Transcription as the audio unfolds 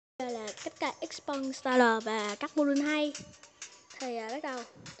Là cách cài Xposed và các module hay. Thì bắt đầu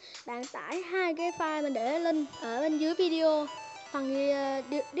bạn tải hai cái file mình để link ở bên dưới video phần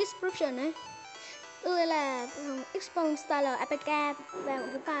description ấy. Đây là Xposed APK và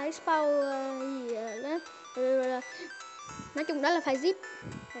một cái file Xposed gì đó. Nói chung đó là file zip.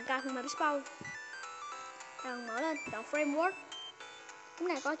 Bạn cài phần mềm Xposed. Bạn mở lên, chọn framework. Cái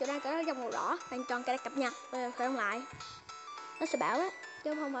này có chỗ đây có dòng màu đỏ, bạn chọn cài đặt cập nhật và khởi động lại. Nó sẽ bảo á,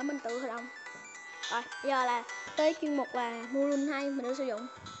 chứ không phải mình tự khởi động. Rồi, bây giờ là tới chuyên mục là module 2 mình đã sử dụng.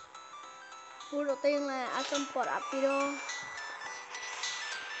 Module đầu tiên là Export Up Video.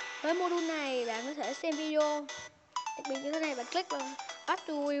 Với module này bạn có thể xem video. Đặc biệt như thế này bạn click vào Add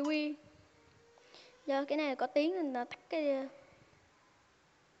to Wii. Giờ cái này có tiếng nên là tắt cái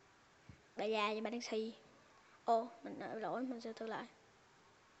bà già vậy bạn đang xì. Ồ, mình lỗi, mình sẽ thử lại.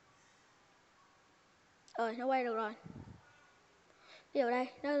 Nó quay được rồi. Ví dụ đây,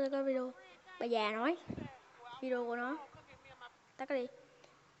 đó là có video bà già nói. Video của nó. Tắt cái đi.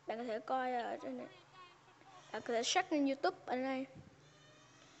 Bạn có thể coi ở trên này. Bạn có thể search lên YouTube ở đây.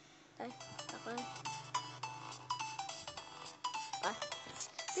 Đây, đặt lên. Rồi,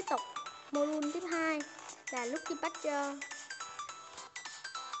 tiếp tục module tiếp 2 là Looking Picture.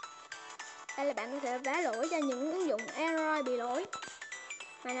 Đây là bạn có thể vá lỗi cho những ứng dụng Android bị lỗi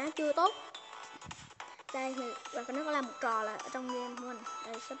mà nó chưa tốt. Đây thì bạn nó có làm một trò là ở trong game của mình.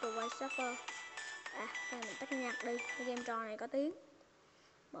 Đây, Supervised Suffer. Đây mình tắt nhạc đi. Cái game trò này có tiếng.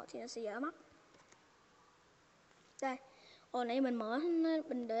 Mở thì nó sẽ dở mắt. Đây. Hồi nãy mình mở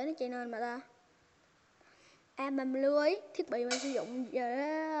mình để nó chạy nên mà ta. Mà mình lưu ý thiết bị mình sử dụng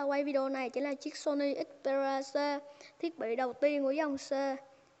để quay video này chỉ là chiếc Sony Xperia C, thiết bị đầu tiên của dòng C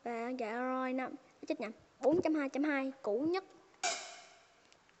và Android 5 4.2.2 cũ nhất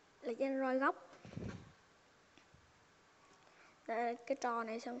là Android gốc. Cái trò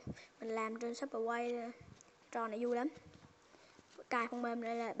này xong mình làm trên Xposed, trò này vui lắm. Cài phần mềm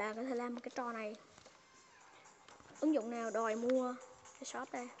này là bạn có thể làm một cái trò này. Ứng dụng nào đòi mua cái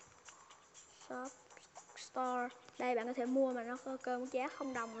shop đây, shop store đây bạn có thể mua mà nó có cơ mức giá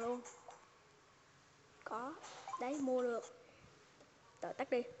 $0 luôn. Có đấy, mua được. Rồi tắt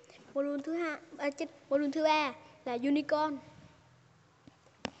đi. Module thứ ba là Unicorn.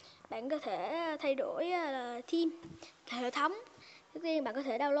 Bạn có thể thay đổi theme hệ thống. Trước tiên bạn có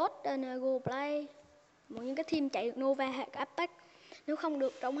thể download trên Google Play một những cái theme chạy được Nova hoặc Apex. Nếu không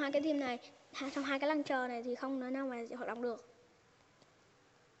được trong hai cái theme này, trong hai cái launcher này thì không thể nào mà hoạt động được.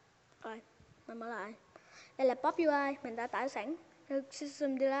 Rồi, mình mở lại. Đây là Pop UI, mình đã tải sẵn.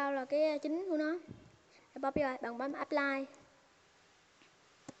 System Download là cái chính của nó. Pop UI, bạn bấm Apply.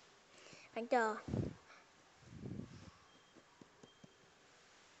 Bạn chờ.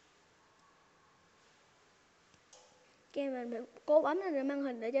 Cái mình cố bấm lên màn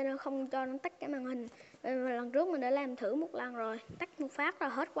hình để cho nó không cho nó tắt cái màn hình. Lần trước mình đã làm thử một lần rồi, tắt một phát là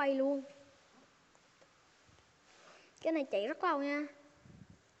hết quay luôn. Cái này chạy rất lâu nha.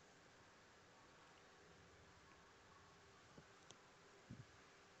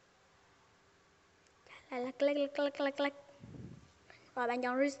 Đây là click. Rồi bạn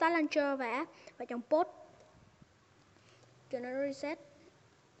chọn Restart Launcher và chọn Post. Cho nó reset.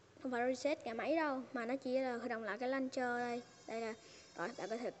 Không phải reset cả máy đâu, mà nó chỉ là khởi động lại cái launcher đây. Đây là rồi,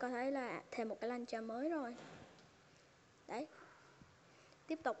 bạn có thấy là thêm một cái launcher mới rồi. Đấy.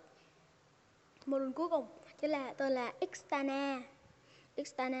 Tiếp tục. Module cuối cùng chính là tên là Xtana.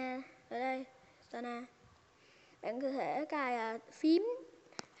 Ở đây, Xtana. Bạn có thể cài phím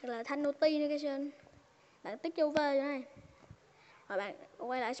hoặc là thanh notification. Bạn tích vô V như này. Rồi bạn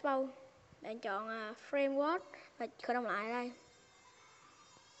quay lại Xposed. Bạn chọn framework và khởi động lại đây.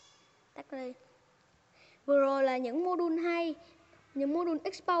 Tắt đi. Vừa rồi là những module hay, những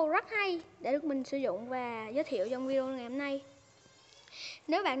module Xposed rất hay để được mình sử dụng và giới thiệu trong video ngày hôm nay.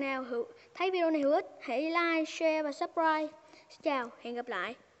 Nếu bạn nào thấy video này hữu ích, hãy like, share và subscribe. Xin chào, hẹn gặp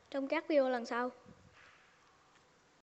lại trong các video lần sau.